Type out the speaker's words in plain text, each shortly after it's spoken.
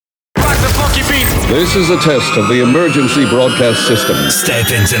funky beat. This is a test of the emergency broadcast system. Step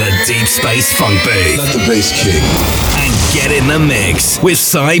into the deep space funk booth. Let the bass kick. And get in the mix with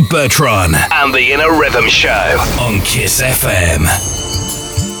Cy Bertrand and the Inner Rhythm Show on Kiss FM.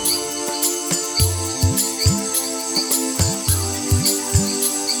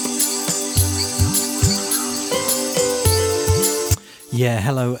 Yeah,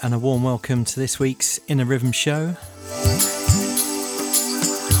 hello and a warm welcome to this week's Inner Rhythm Show.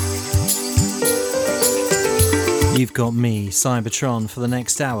 You've got me, Cybertron, for the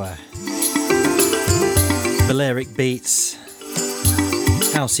next hour. Balearic beats,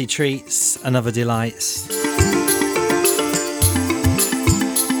 housey treats and other delights.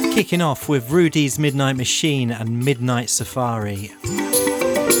 Kicking off with Rudy's Midnight Machine and Midnight Safari.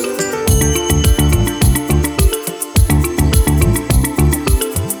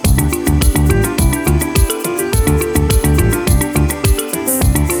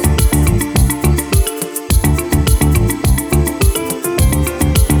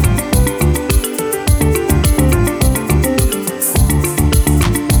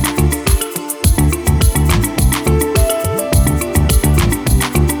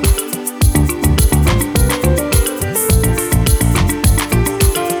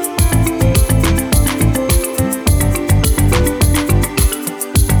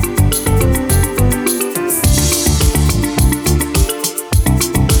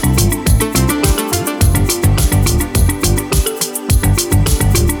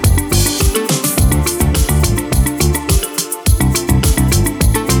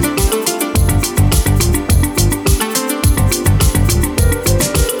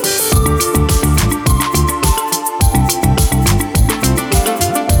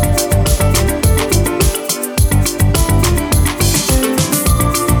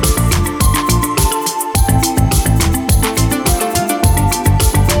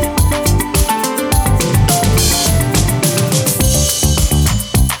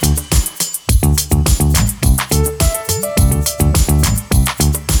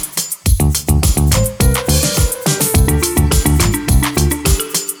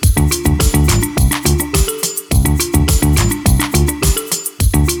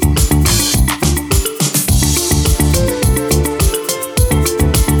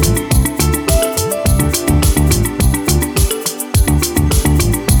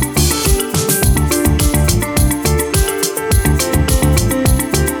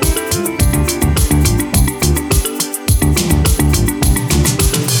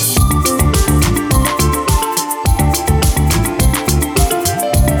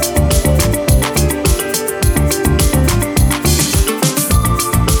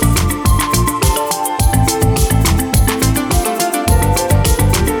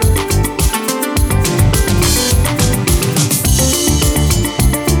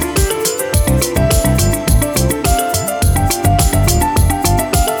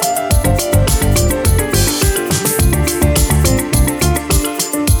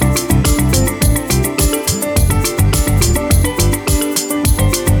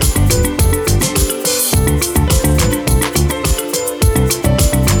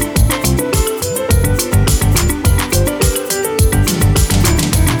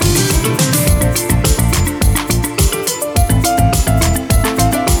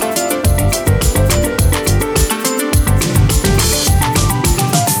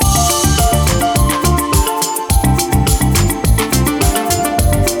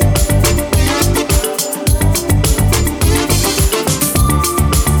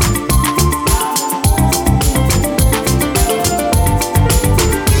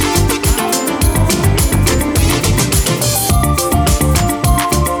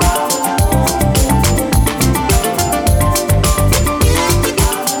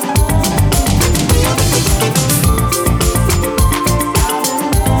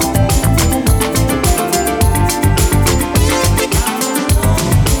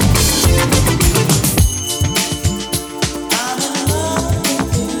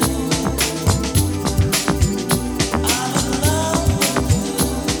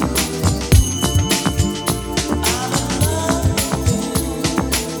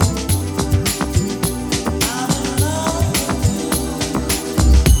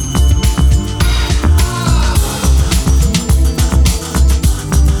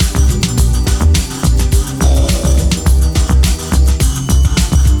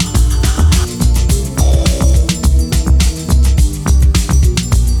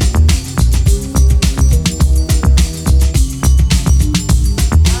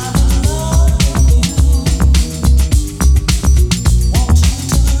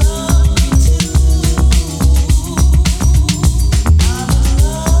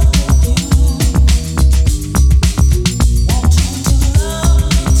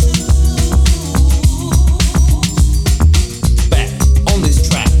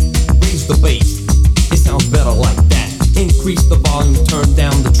 turn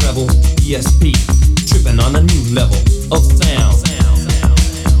down the treble. ESP, tripping on a new level of sound.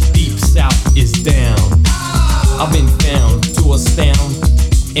 Deep South is down. I've been found to astound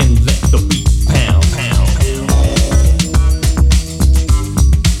and let the beat pound, pound, pound.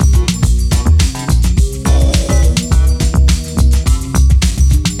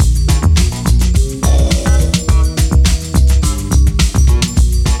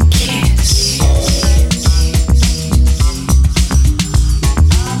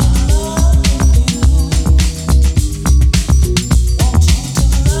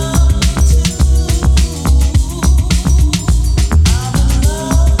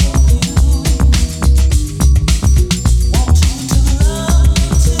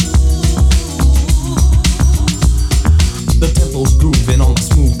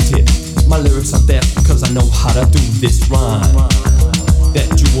 How to do this rhyme that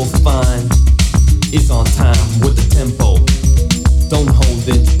you will find is on time with the tempo. Don't hold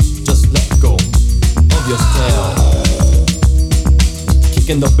it, just let go of yourself.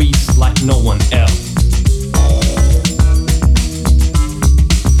 Kicking the beats like no one else.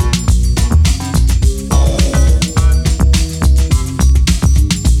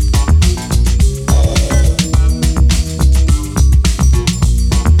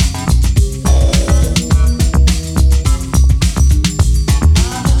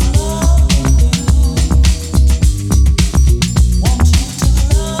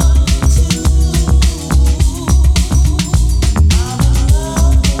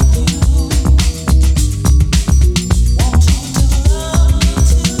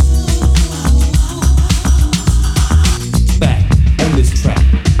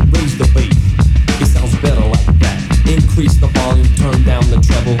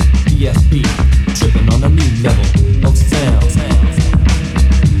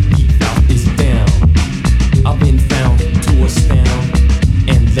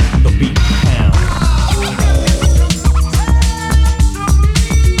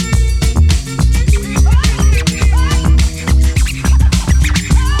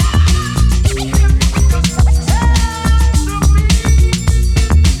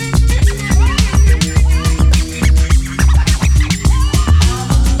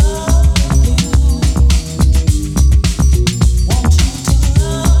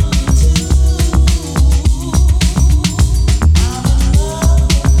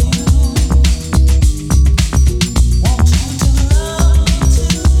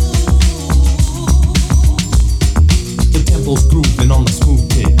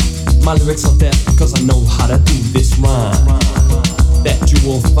 My lyrics are deaf cause I know how to do this rhyme that you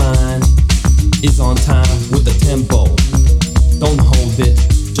will find is on time with the tempo. Don't hold it,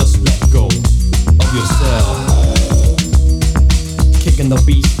 just let go of yourself. Kicking the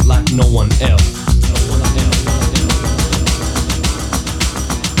beat like no one else.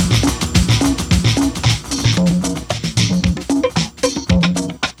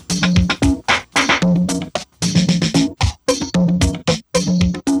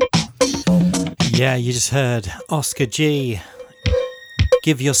 Yeah, you just heard Oscar G,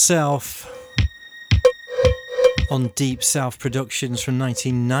 Give Yourself, on Deep South Productions from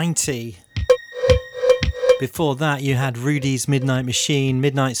 1990. Before that, you had Rudy's Midnight Machine,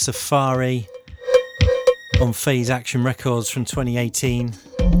 Midnight Safari, on Phase Action Records from 2018.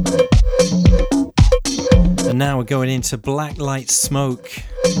 And now we're going into Black Light Smoke,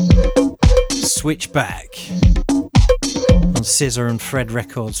 Switchback, on Scissor and Fred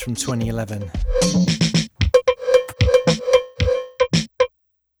Records from 2011.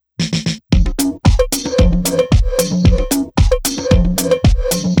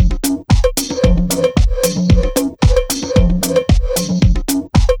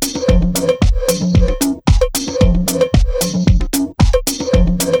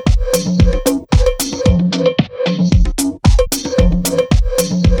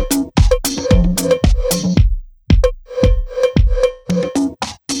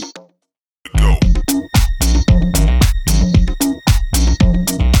 Go.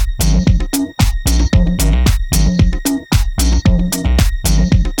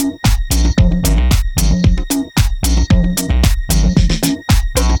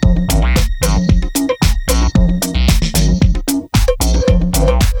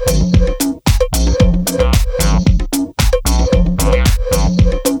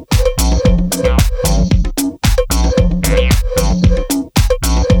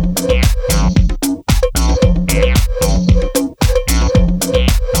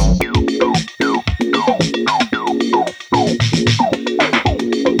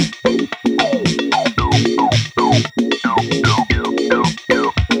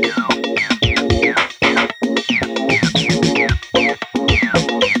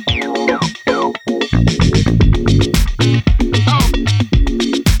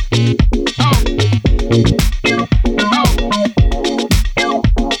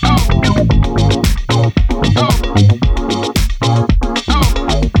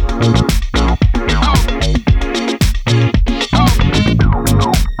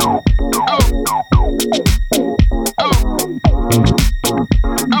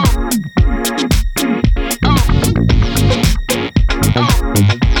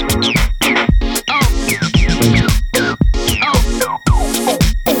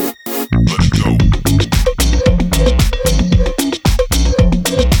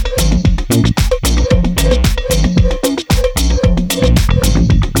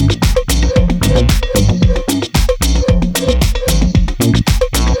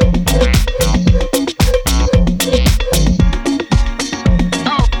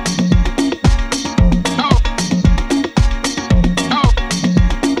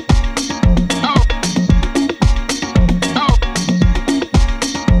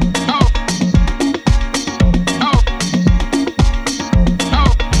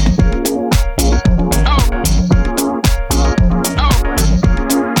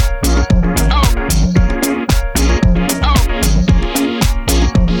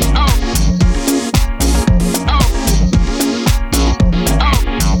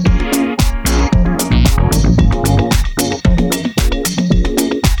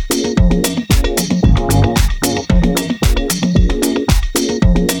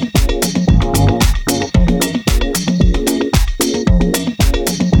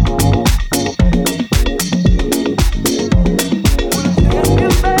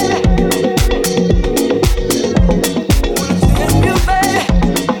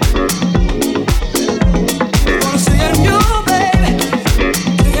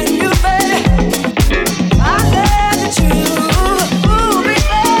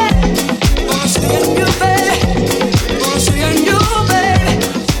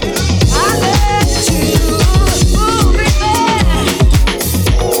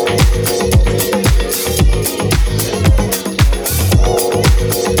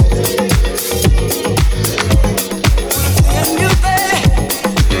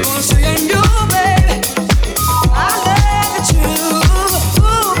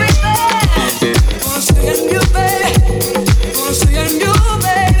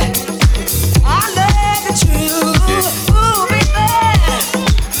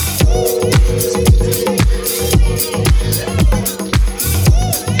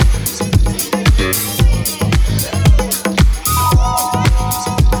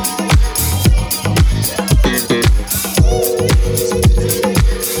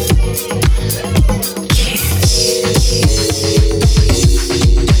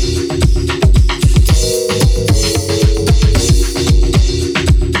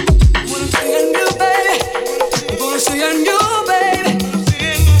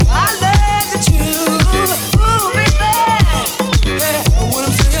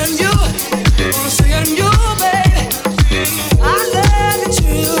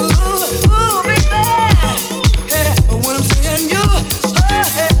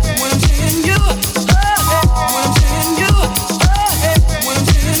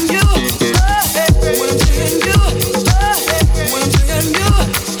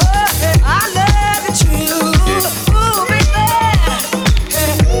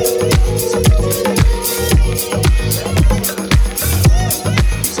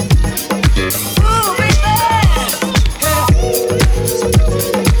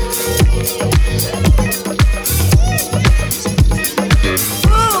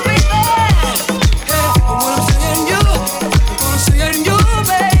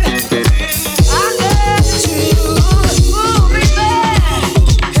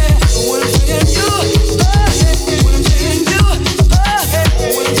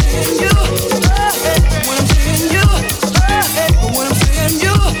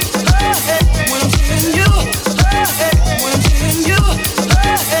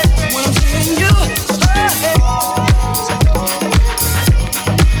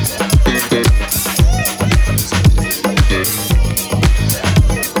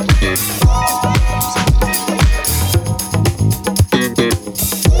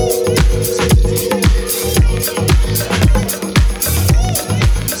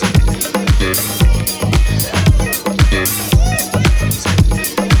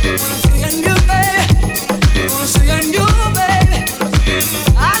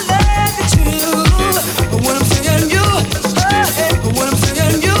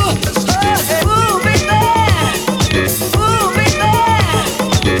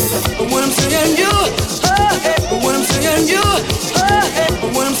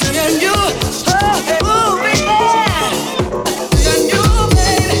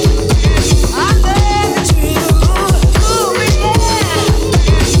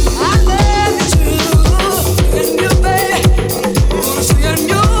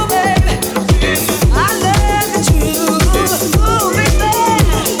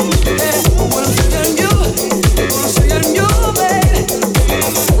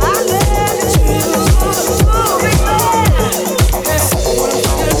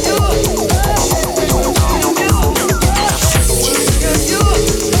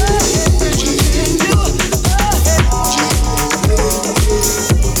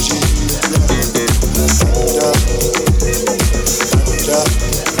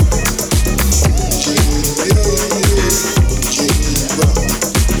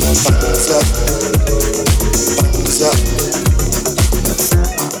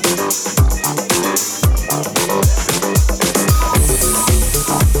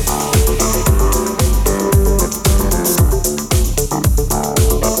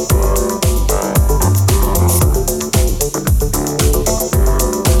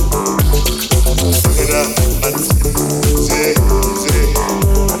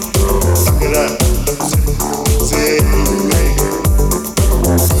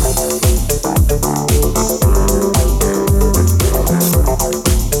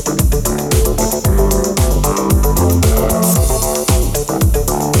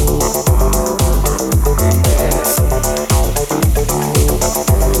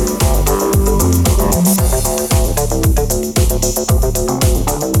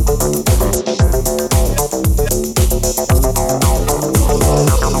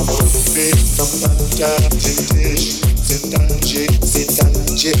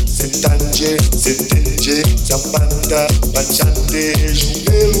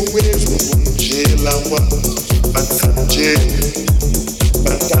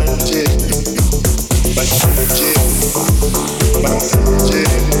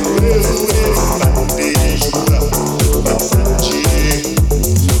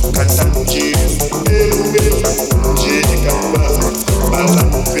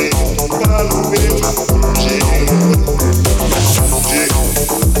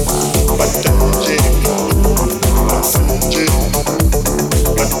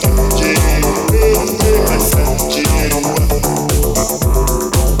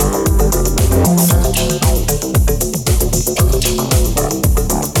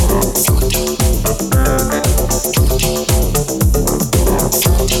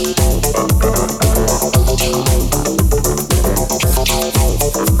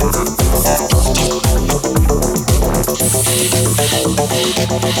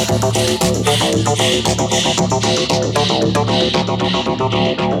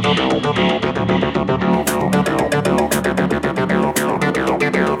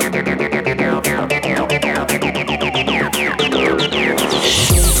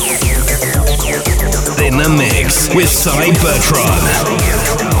 In the mix with Cy Bertron.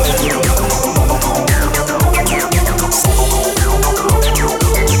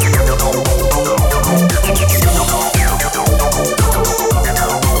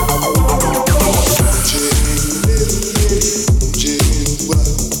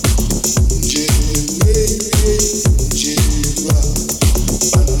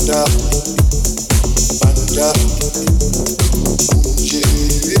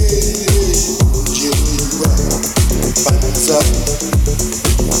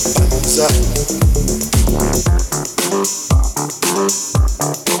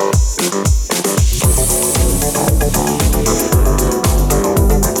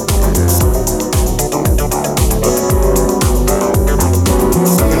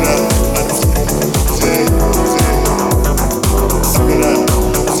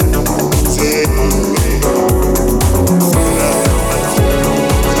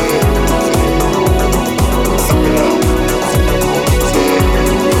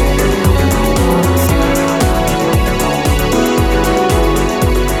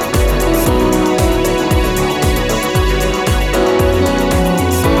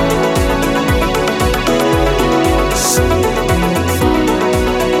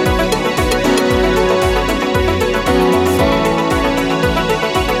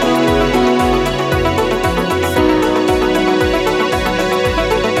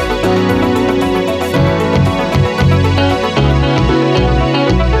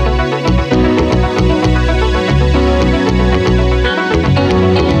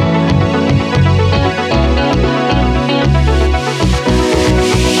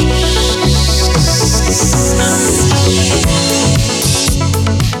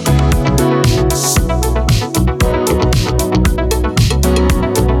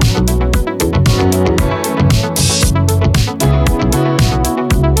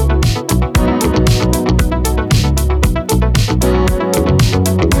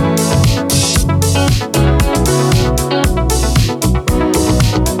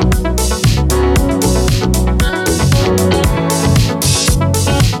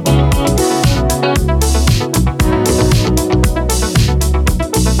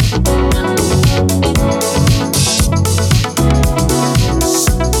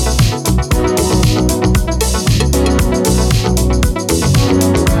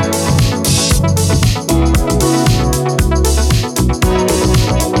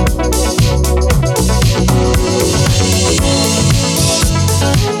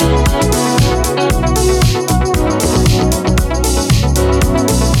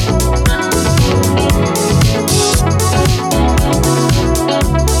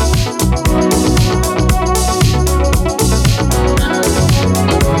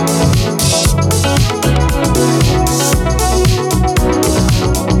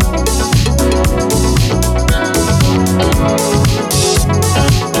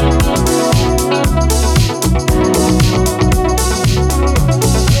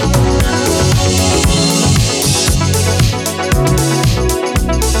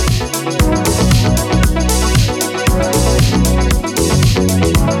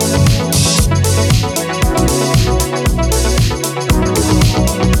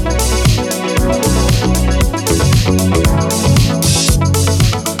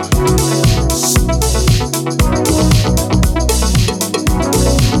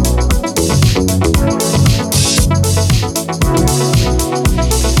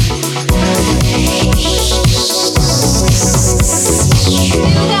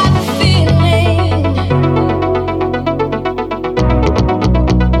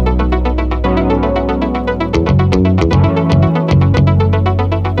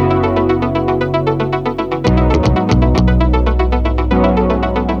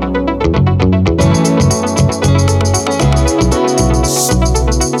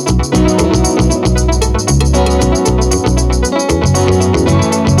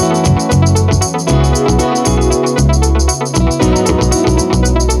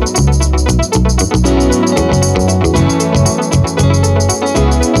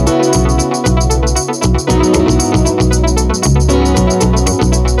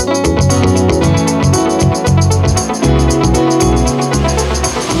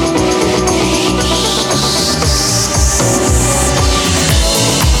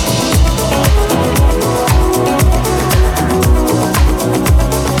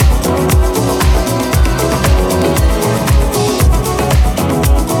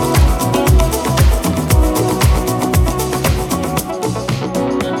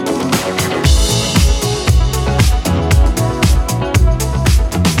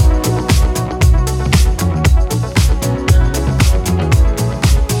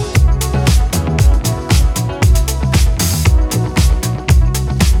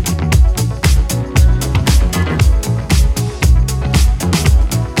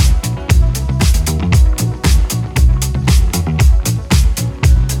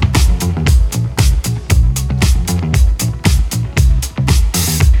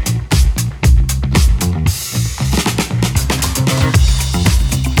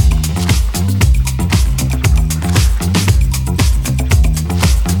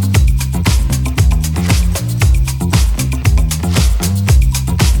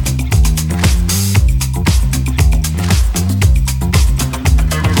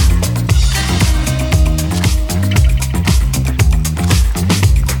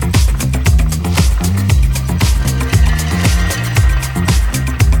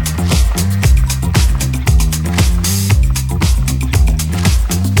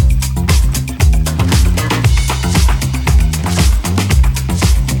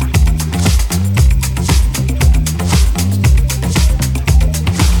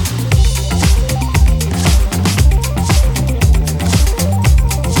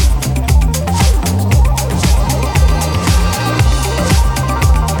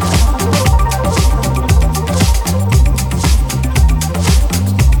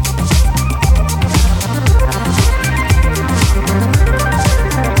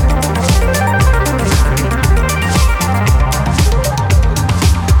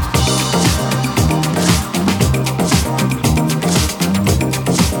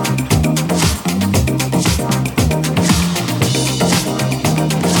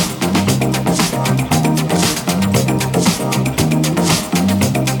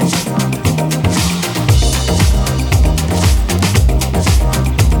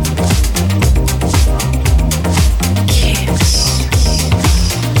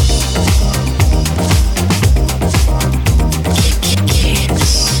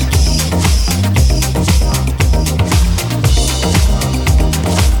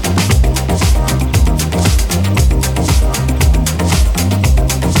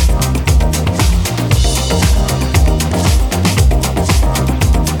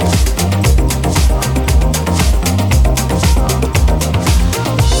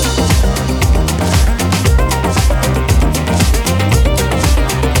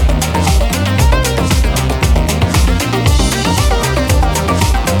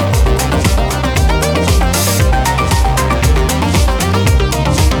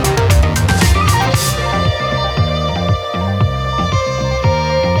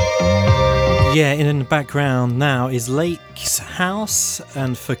 Yeah, in the background now is Lake's House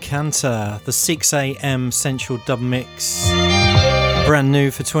and Facanta, the 6 a.m. Central Dub Mix, brand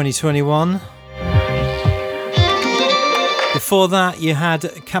new for 2021. Before that, you had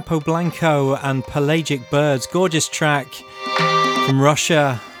Capoblanco and Pelagic Birds, gorgeous track from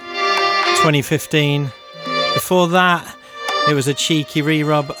Russia, 2015. Before that, it was a cheeky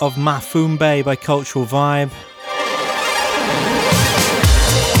re-rub of Mafumbe by Cultural Vibe.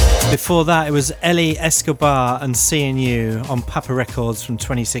 Before that, it was Ellie Escobar and Seeing You on Papa Records from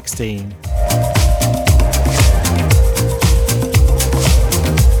 2016.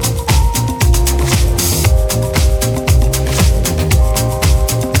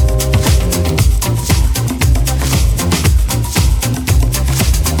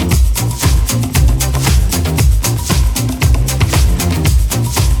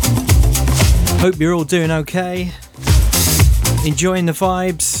 Hope you're all doing okay, enjoying the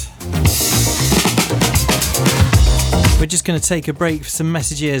vibes. We're just going to take a break for some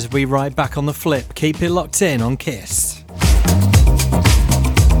messages. We'll be right back on the flip. Keep it locked in on Kiss.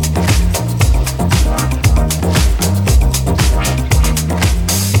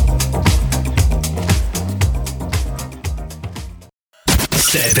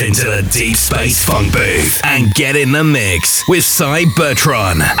 Step into the Deep Space Funk booth and get in the mix with Cy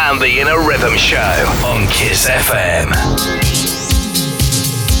Bertrand and the Inner Rhythm Show on Kiss FM.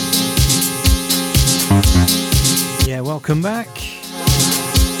 Yeah, welcome back.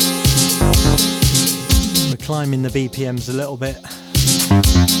 We're climbing the BPMs a little bit.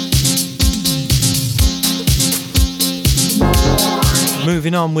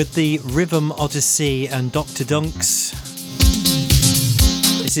 Moving on with the Rhythm Odyssey and Dr. Dunks.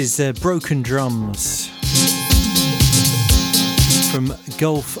 This is Broken Drums from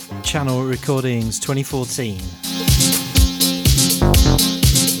Gulf Channel Recordings 2014.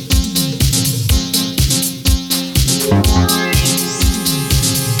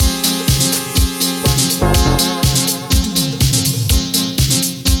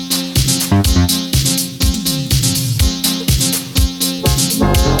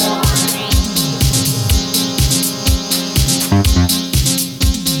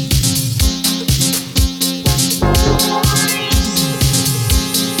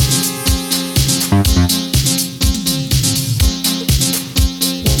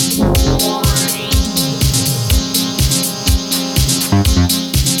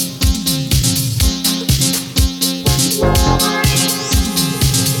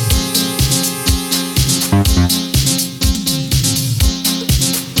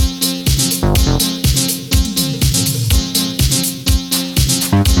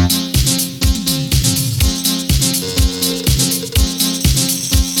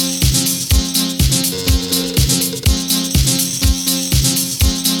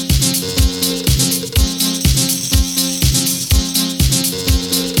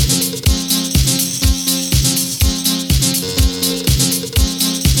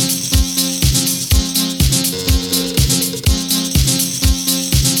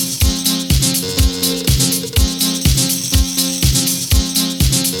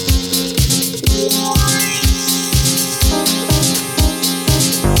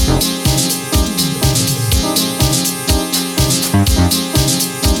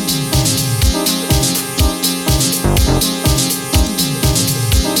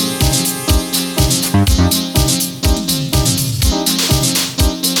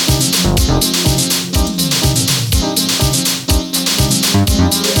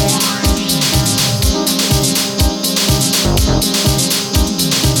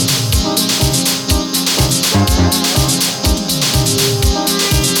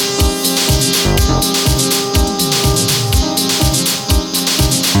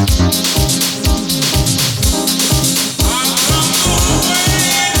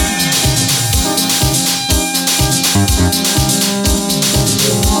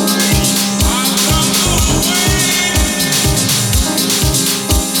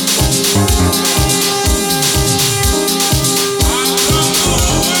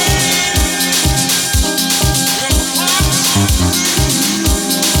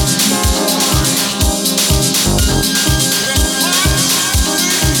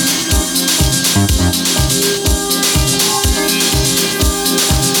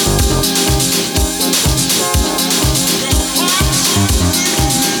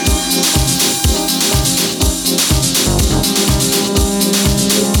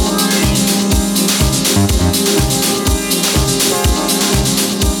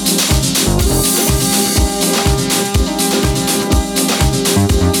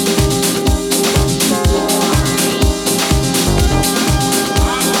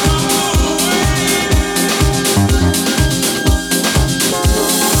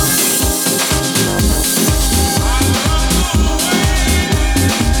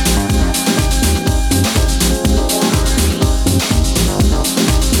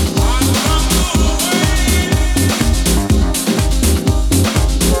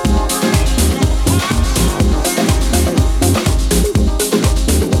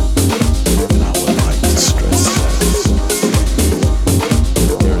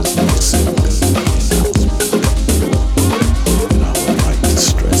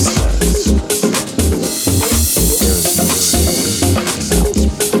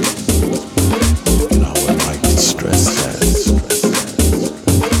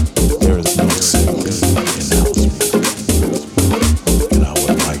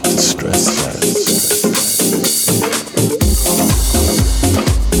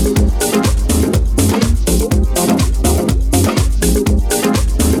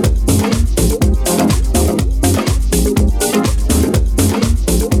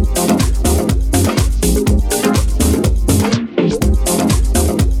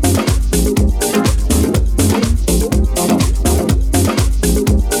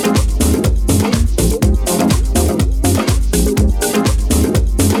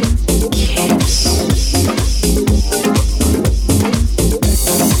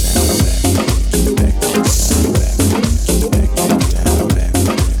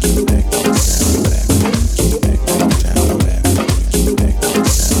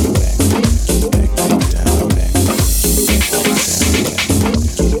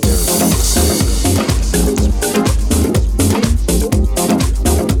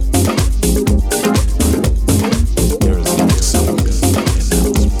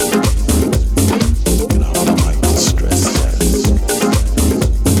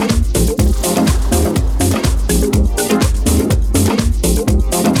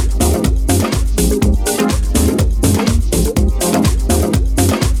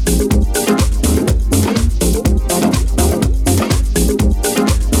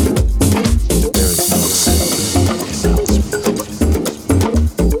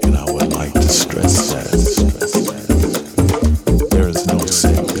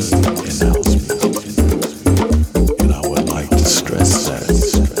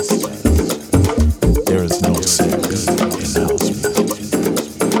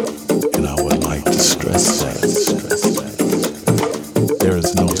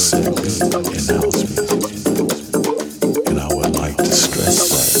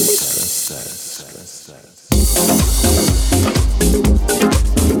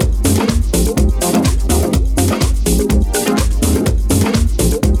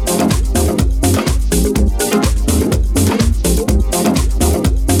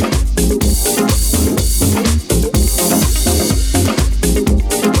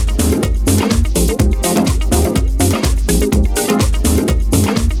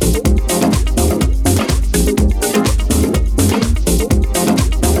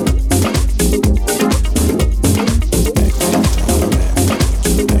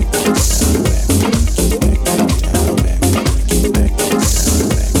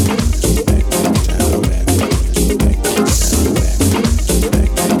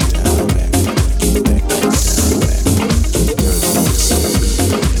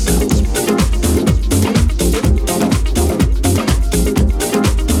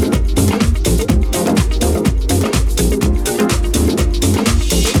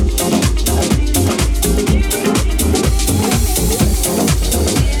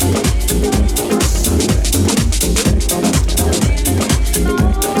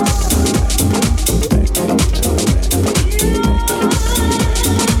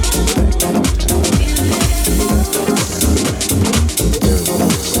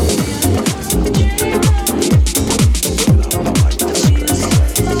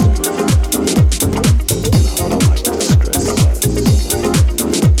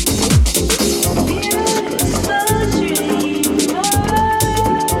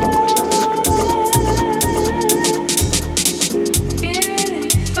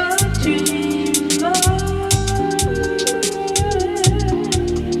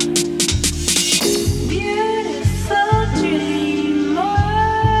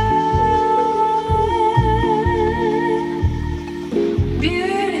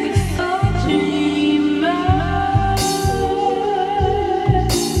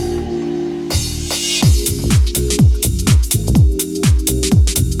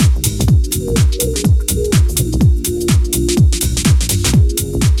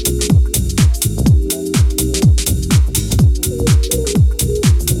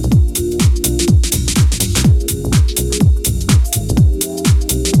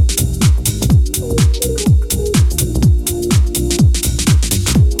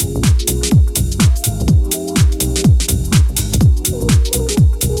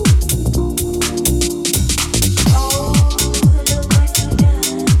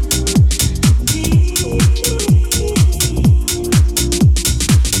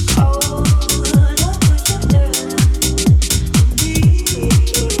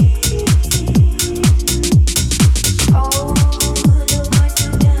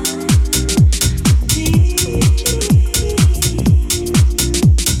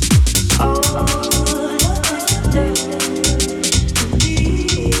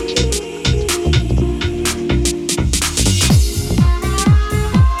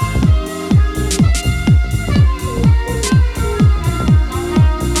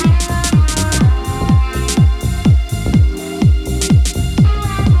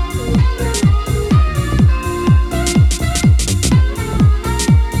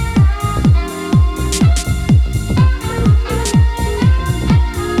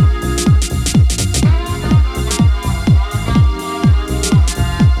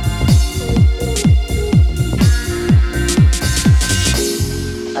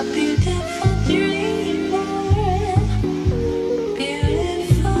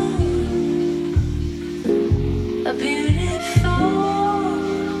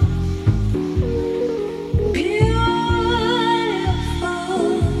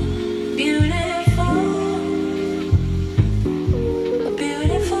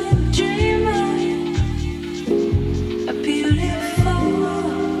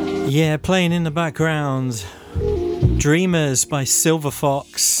 Yeah, playing in the background, Dreamers by Silver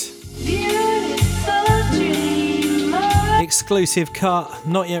Fox. Exclusive cut,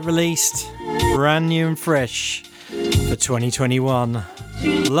 not yet released, brand new and fresh for 2021.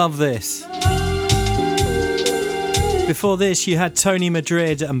 Love this. Before this, you had Tony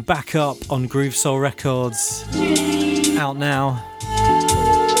Madrid and Back Up on Groove Soul Records. Out now.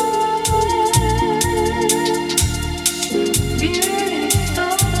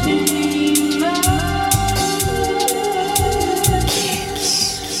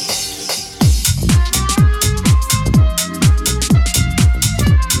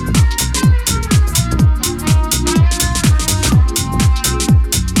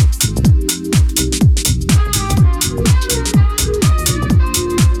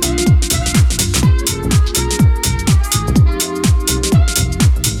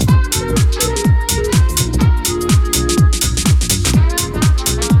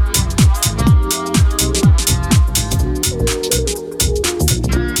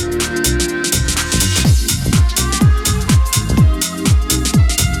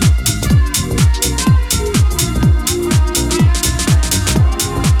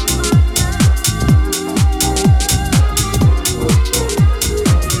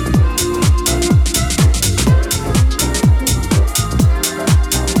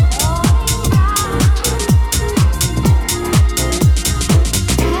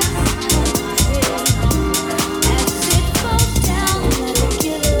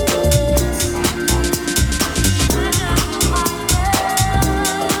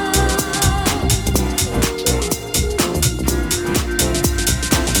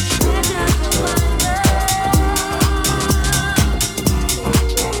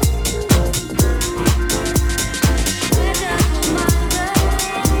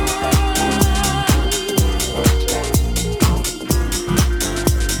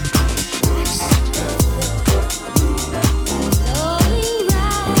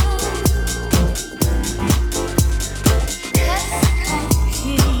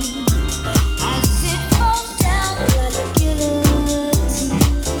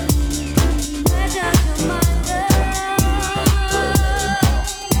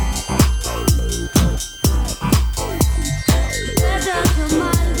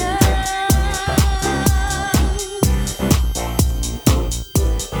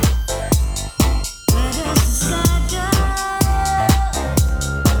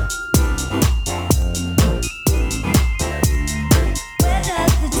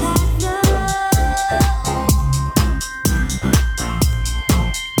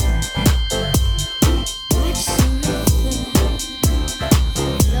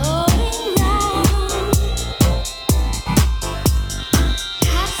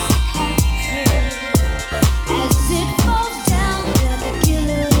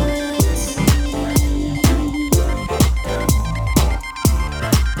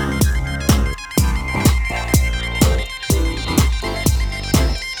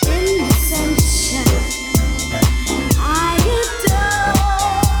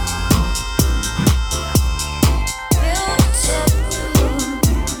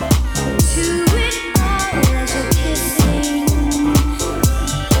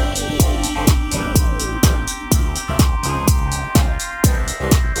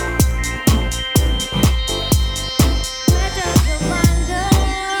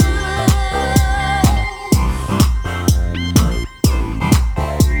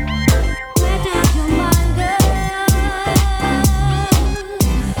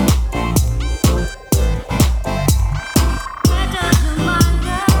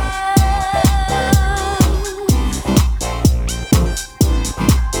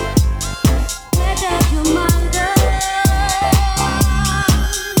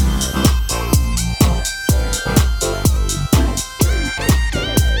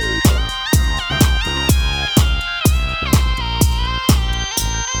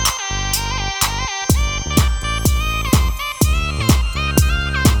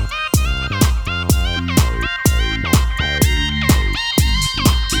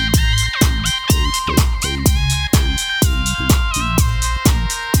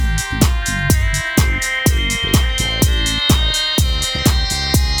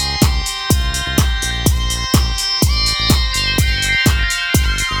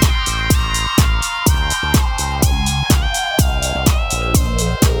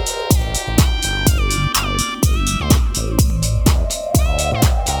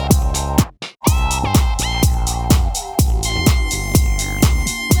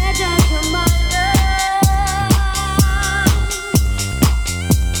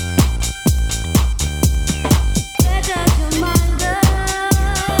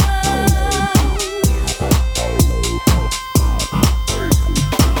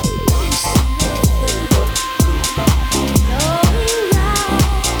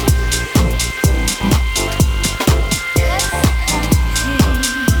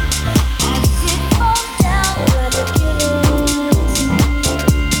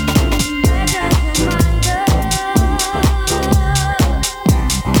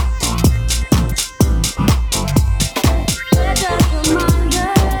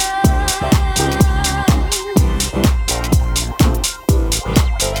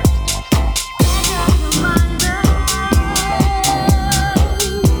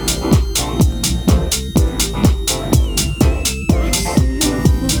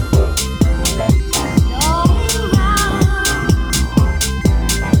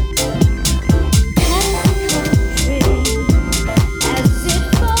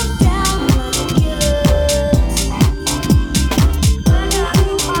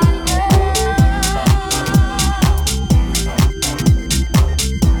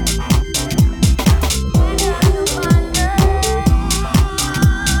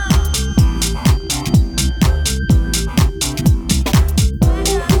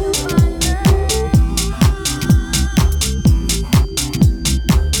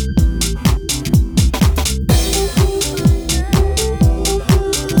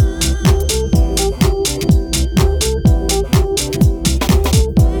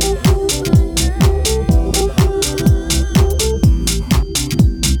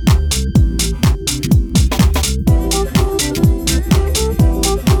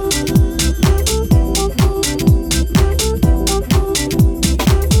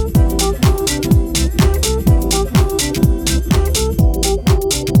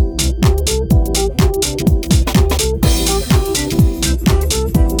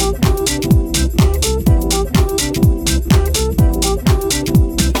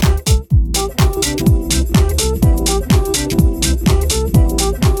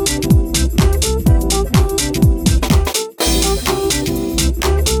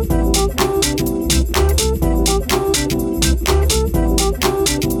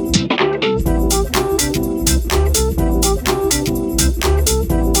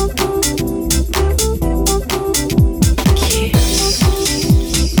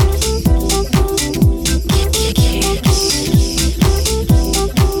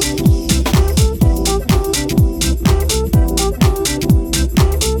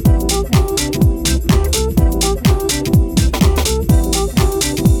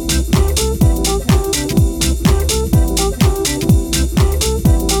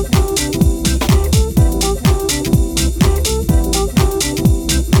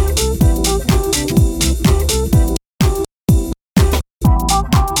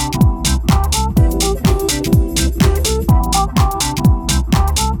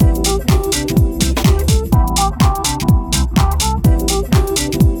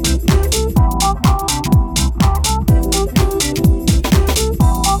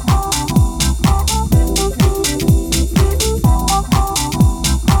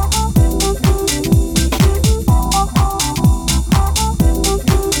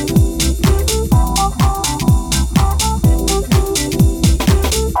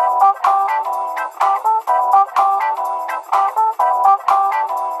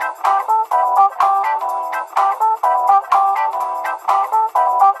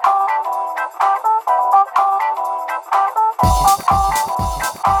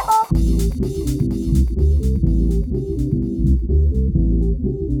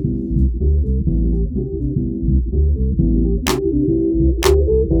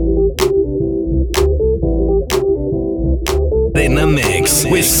 mix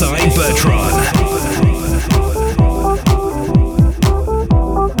with Cy Bertrand.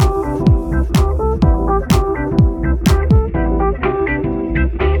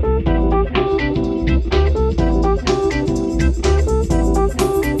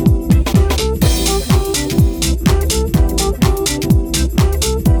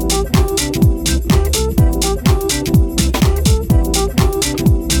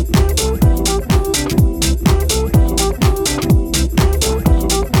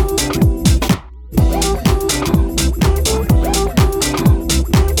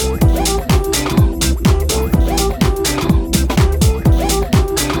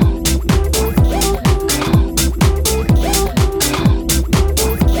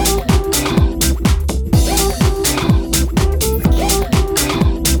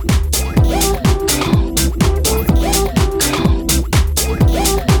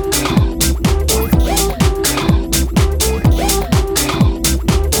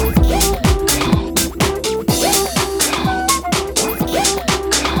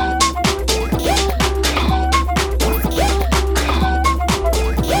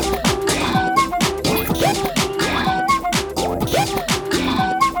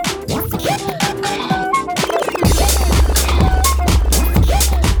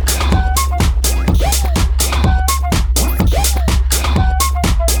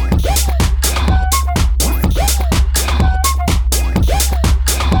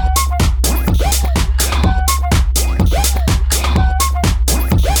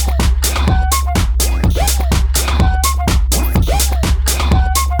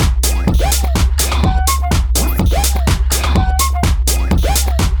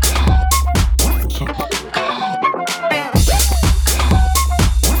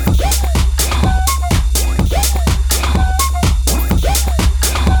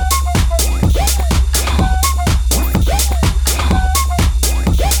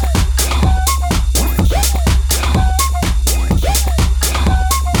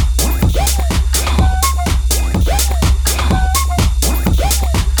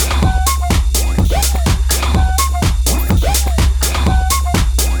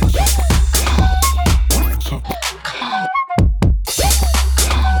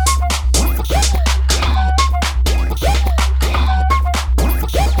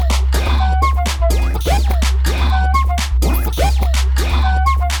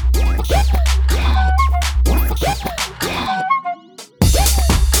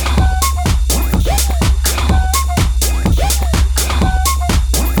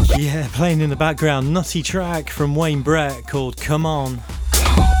 Playing in the background, nutty track from Wayne Brett called Come On.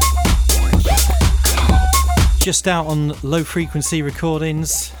 Just out on Low Frequency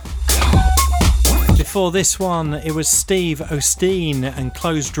Recordings. Before this one, it was Steve Osteen and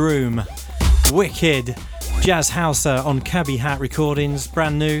Closed Room. Wicked Jazz Houser on Cabby Hat Recordings,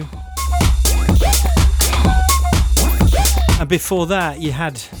 brand new. And before that, you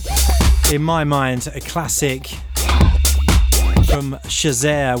had, in my mind, a classic from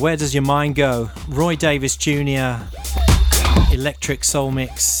Shazare, Where Does Your Mind Go? Roy Davis Jr. Electric Soul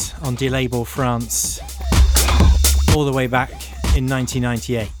Mix on D-Label France, all the way back in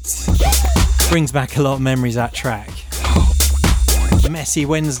 1998. Brings back a lot of memories, that track. Messy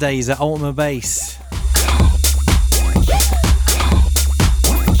Wednesdays at Ultima Bass.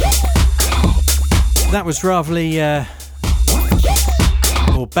 That was rather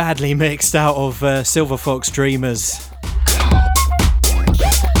or badly mixed out of Silver Fox Dreamers.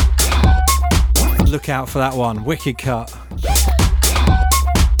 Look out for that one, wicked cut.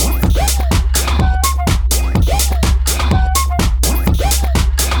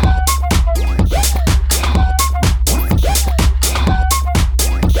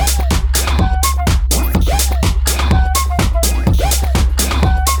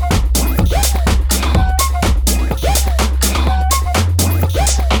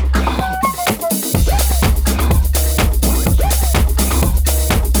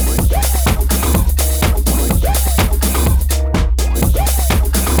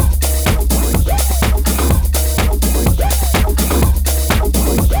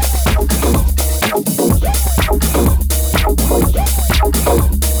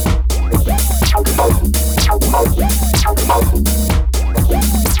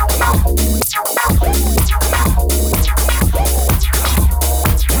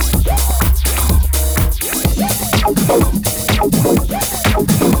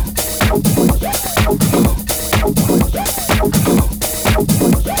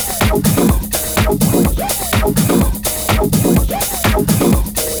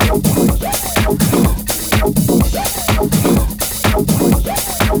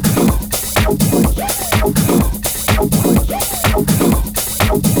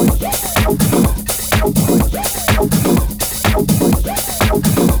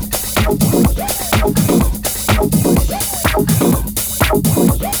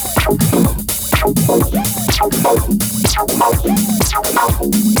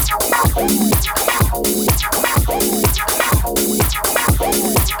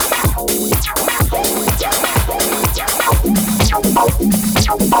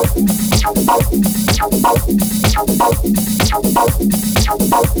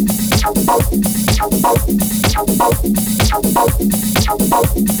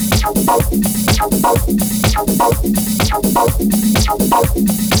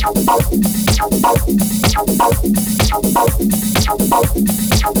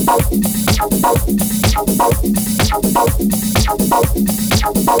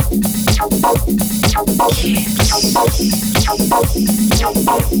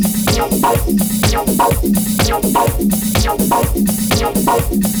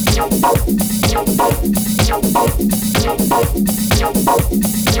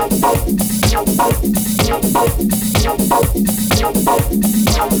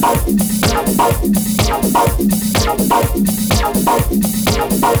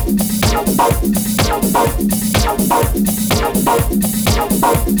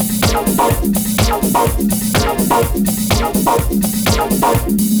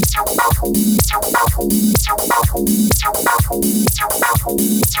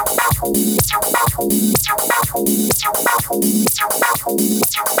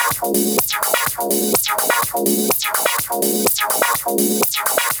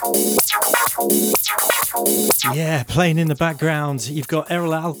 Yeah, playing in the background, you've got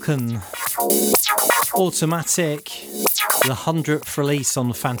Errol Alkan, Automatic, the 100th release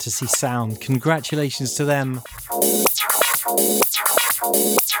on Fantasy Sound. Congratulations to them.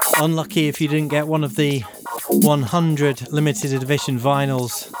 Unlucky if you didn't get one of the 100 limited edition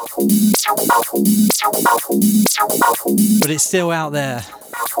vinyls, but it's still out there.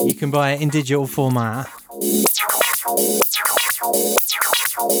 You can buy it in digital format.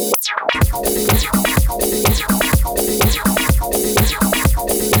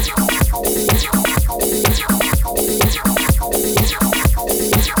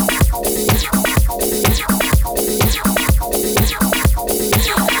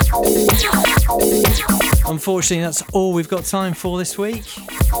 Unfortunately, that's all we've got time for this week.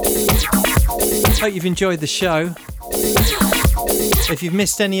 Hope you've enjoyed the show. If you've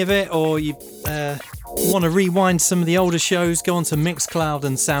missed any of it, or you want to rewind some of the older shows, go on to Mixcloud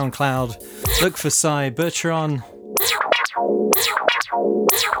and Soundcloud. Look for Cy Bertrand.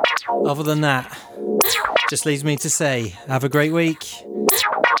 Other than that, just leaves me to say, have a great week.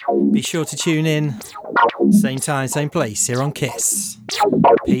 Be sure to tune in. Same time, same place, here on KISS.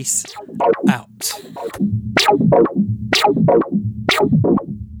 Peace out.